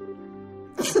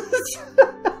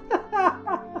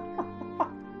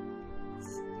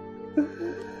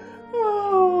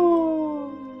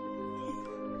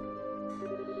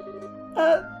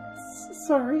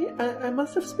 Sorry, I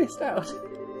must have spaced out.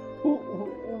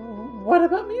 What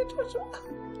about me and Joshua?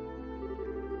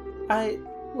 I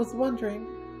was wondering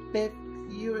if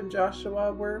you and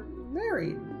Joshua were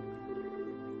married.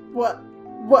 What?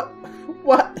 Why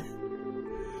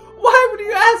would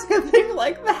you ask a thing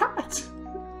like that?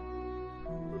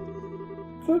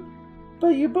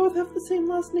 But you both have the same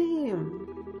last name.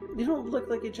 You don't look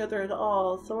like each other at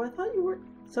all, so I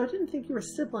didn't think you were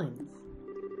siblings.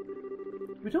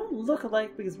 We don't look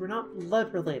alike because we're not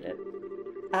blood related.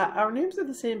 Our names are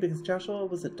the same because Joshua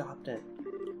was adopted.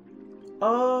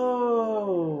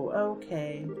 Oh,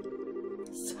 okay.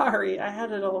 Sorry, I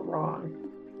had it all wrong.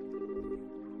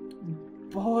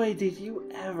 Boy, did you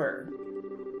ever.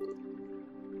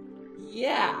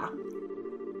 Yeah.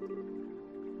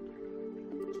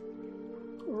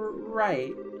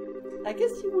 Right. I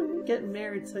guess you wouldn't get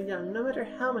married so young, no matter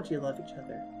how much you love each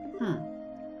other.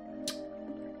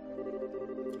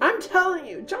 I'm telling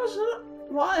you, Joshua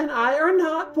and I are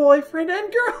not boyfriend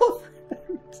and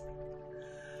girlfriend.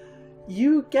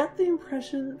 You get the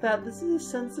impression that this is a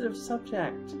sensitive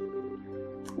subject.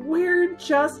 We're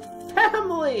just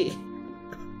family.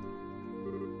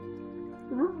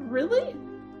 Really?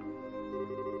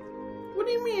 What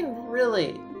do you mean,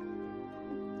 really?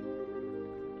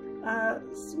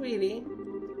 Sweetie,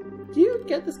 do you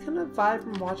get this kind of vibe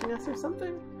from watching us or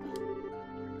something?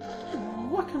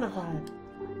 What kind of vibe?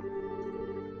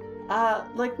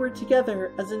 Like we're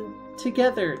together, as in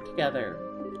together.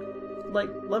 Like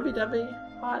lovey-dovey,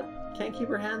 hot, can't keep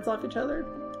our hands off each other?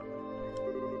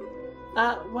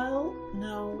 Well,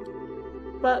 no.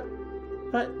 But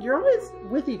you're always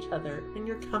with each other, and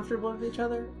you're comfortable with each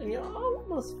other, and you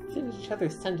almost finish each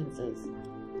other's sentences.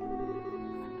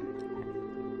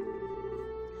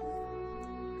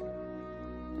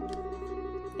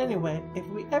 Anyway, if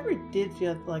we ever did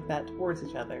feel like that towards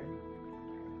each other...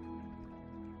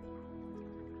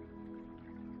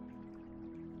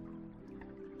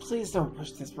 Please don't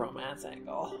push this romance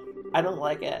angle. I don't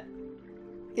like it.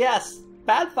 Yes,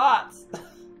 bad thoughts.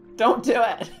 Don't do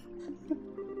it.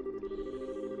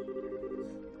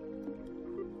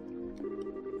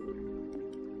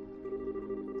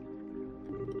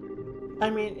 I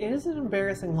mean, it is an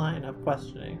embarrassing line of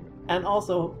questioning. And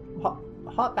also,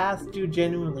 hot baths do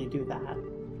genuinely do that.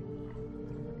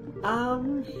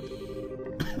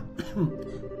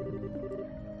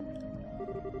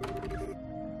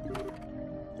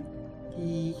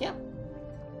 Yep.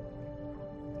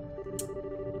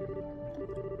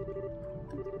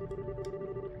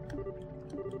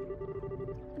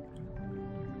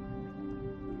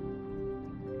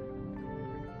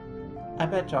 I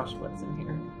bet Joshua's in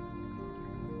here.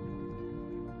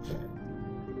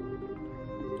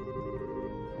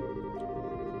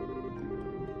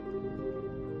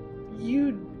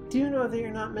 You do know that you're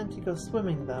not meant to go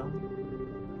swimming, though.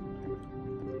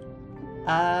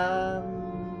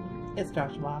 It's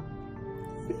Joshua.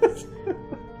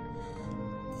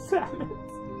 Damn it.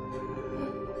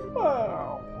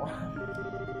 Oh.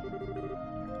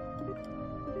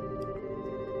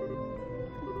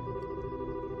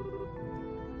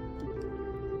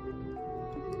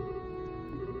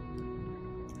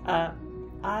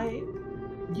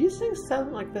 Using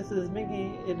something like this is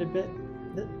making it a bit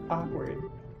awkward.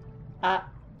 Oh.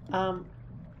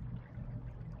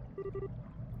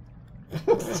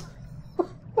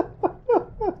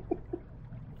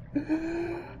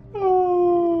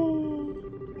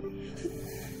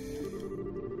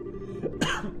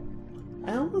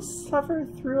 I almost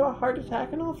suffered through a heart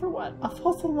attack and all for what? A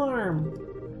false alarm.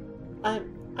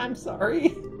 I'm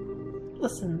sorry.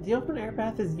 Listen, the open air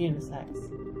bath is unisex.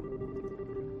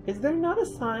 Is there not a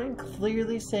sign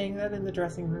clearly saying that in the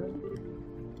dressing room?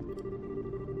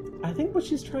 I think what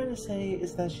she's trying to say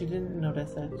is that she didn't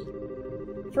notice it.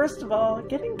 First of all,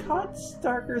 getting caught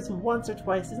starkers once or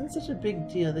twice isn't such a big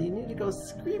deal that you need to go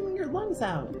screaming your lungs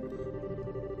out.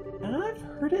 And I've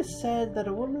heard it said that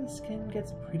a woman's skin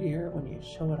gets prettier when you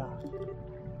show it off.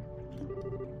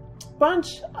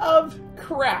 Bunch of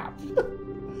crap!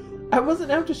 I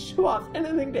wasn't out to show off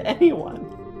anything to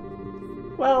anyone.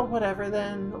 Well, whatever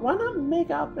then. Why not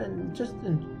make up and just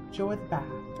enjoy the bath?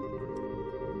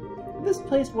 This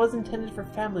place was intended for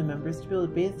family members to be able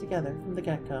to bathe together from the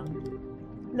get-go.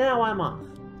 Now I'm off.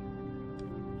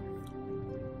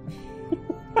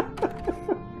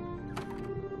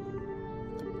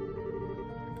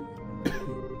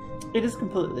 It is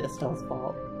completely Estelle's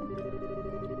fault.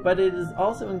 But it is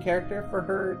also in character for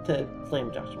her to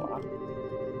blame Joshua.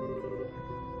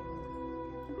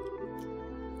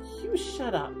 You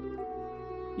shut up.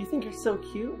 You think you're so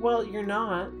cute? Well, you're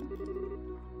not.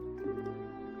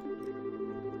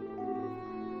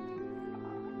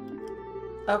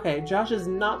 Okay, Josh is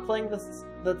not playing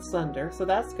the thunder, so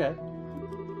that's good.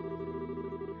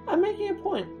 I'm making a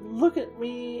point. Looking at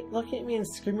me and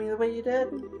screaming the way you did.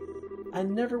 I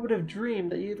never would have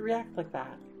dreamed that you'd react like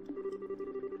that.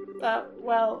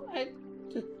 Well, it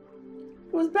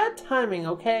was bad timing,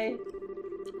 okay?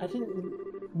 I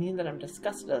didn't mean that I'm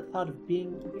disgusted at the thought of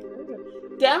being...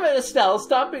 Damn it, Estelle!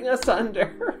 Stop being a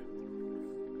tsundere!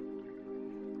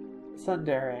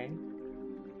 Tsundere.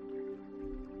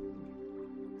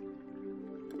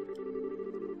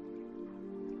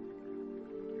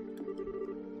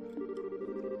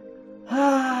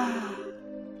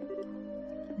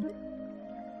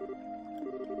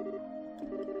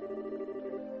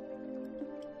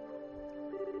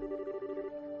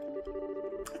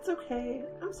 It's okay.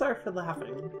 I'm sorry for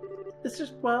laughing. It's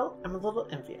just, well, I'm a little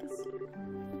envious.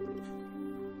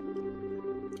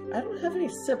 I don't have any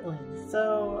siblings,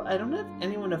 so I don't have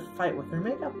anyone to fight with or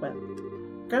make up with.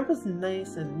 Grandpa's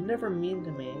nice and never mean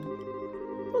to me.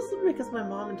 Mostly because my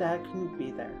mom and dad couldn't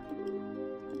be there.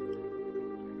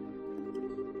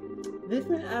 They've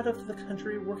been out of the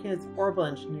country working as orbital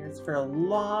engineers for a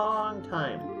long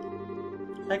time.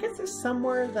 I guess there's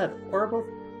somewhere that orbital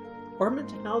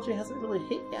technology hasn't really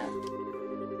hit yet.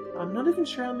 I'm not even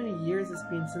sure how many years it's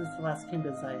been since the last came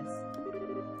to Zeiss.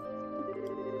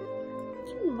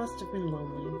 You must have been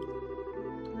lonely.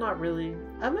 Not really.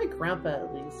 I have my grandpa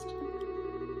at least.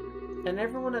 And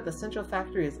everyone at the Central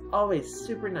Factory is always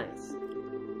super nice.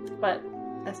 But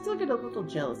I still get a little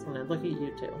jealous when I look at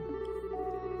you two.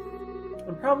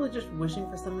 I'm probably just wishing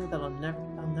for something that I'll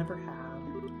never have.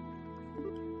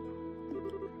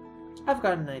 I've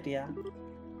got an idea.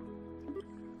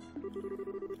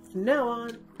 From now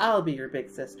on, I'll be your big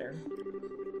sister.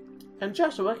 And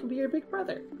Joshua can be your big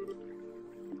brother.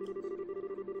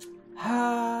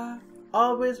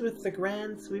 Always with the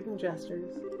grand sweeping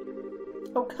gestures.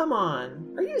 Oh, come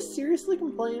on. Are you seriously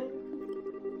complaining?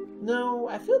 No,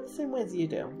 I feel the same way as you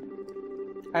do.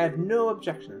 I have no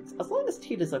objections, as long as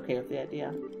Tita's okay with the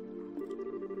idea.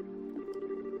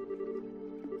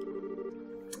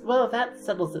 Well, that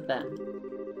settles it then.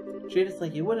 Treat us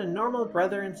like you would a normal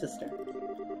brother and sister.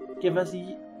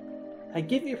 I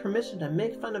give you permission to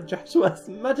make fun of Joshua as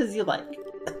much as you like.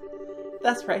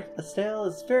 That's right, Estelle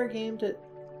is fair game to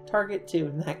target too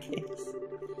in that case.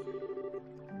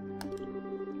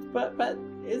 But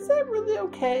is that really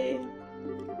okay?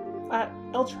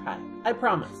 I'll try. I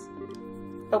promise.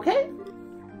 Okay?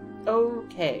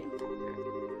 Okay.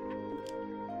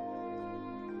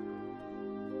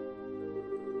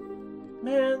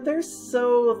 Man, they're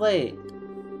so late.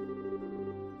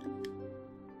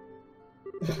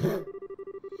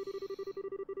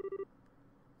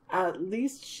 At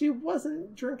least she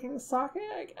wasn't drinking sake,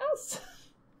 I guess.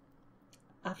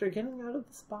 After getting out of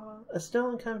the spa, Estelle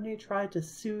and company tried to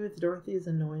soothe Dorothy's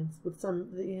annoyance with some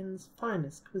of the inn's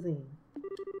finest cuisine.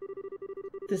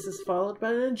 This is followed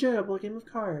by an enjoyable game of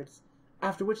cards,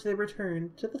 after which they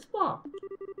returned to the spa.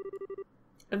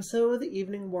 And so the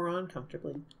evening wore on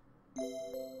comfortably.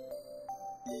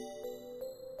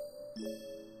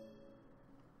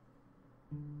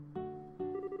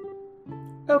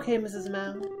 Okay, Mrs.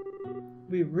 Mao.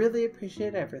 We really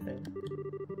appreciate everything.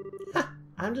 Ha!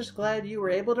 I'm just glad you were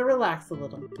able to relax a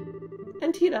little.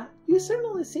 And Tita, you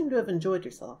certainly seem to have enjoyed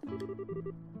yourself.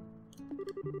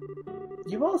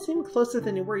 You all seem closer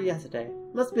than you were yesterday.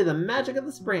 Must be the magic of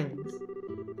the springs.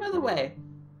 By the way,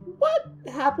 what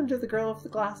happened to the girl with the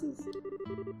glasses?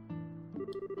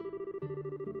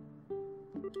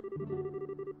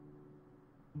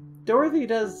 Dorothy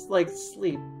does, like,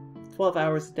 sleep 12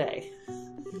 hours a day.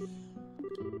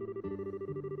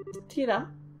 Tita,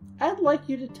 I'd like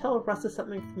you to tell Russa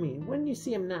something for me when you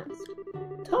see him next.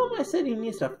 Tell him I said he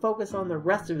needs to focus on the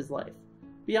rest of his life,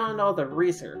 beyond all the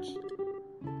research.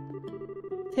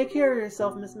 Take care of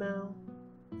yourself, Miss Mao.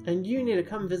 And you need to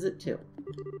come visit too.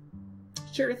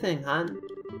 Sure thing, hon.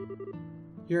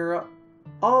 You're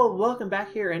all welcome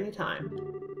back here anytime.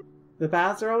 The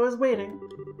baths are always waiting.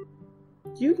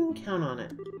 You can count on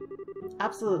it.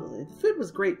 Absolutely. The food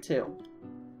was great too.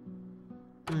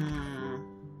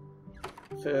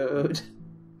 Food.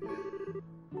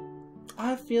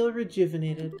 I feel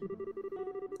rejuvenated.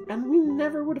 And we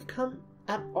never would have come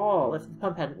at all if the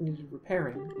pump hadn't needed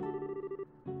repairing.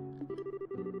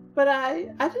 But I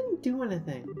didn't do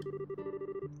anything.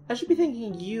 I should be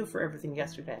thanking you for everything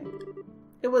yesterday.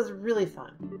 It was really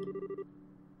fun.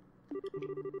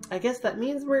 I guess that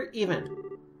means we're even.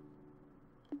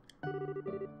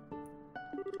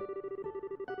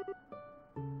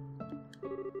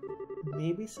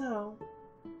 Maybe so.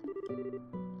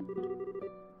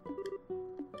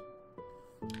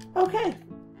 Okay.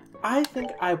 I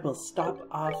think I will stop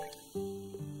off...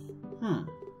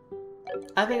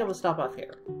 I think I will stop off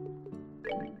here.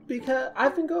 Because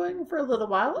I've been going for a little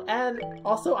while, and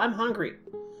also I'm hungry.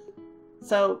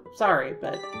 So, sorry,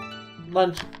 but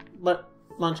lunch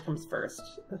comes first.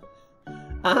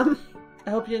 I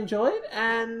hope you enjoyed,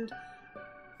 and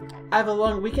I have a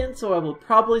long weekend, so I will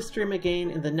probably stream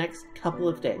again in the next couple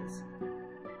of days.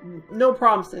 No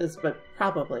promises, but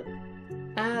probably.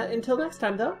 Until next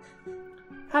time, though,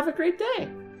 have a great day.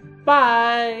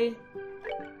 Bye!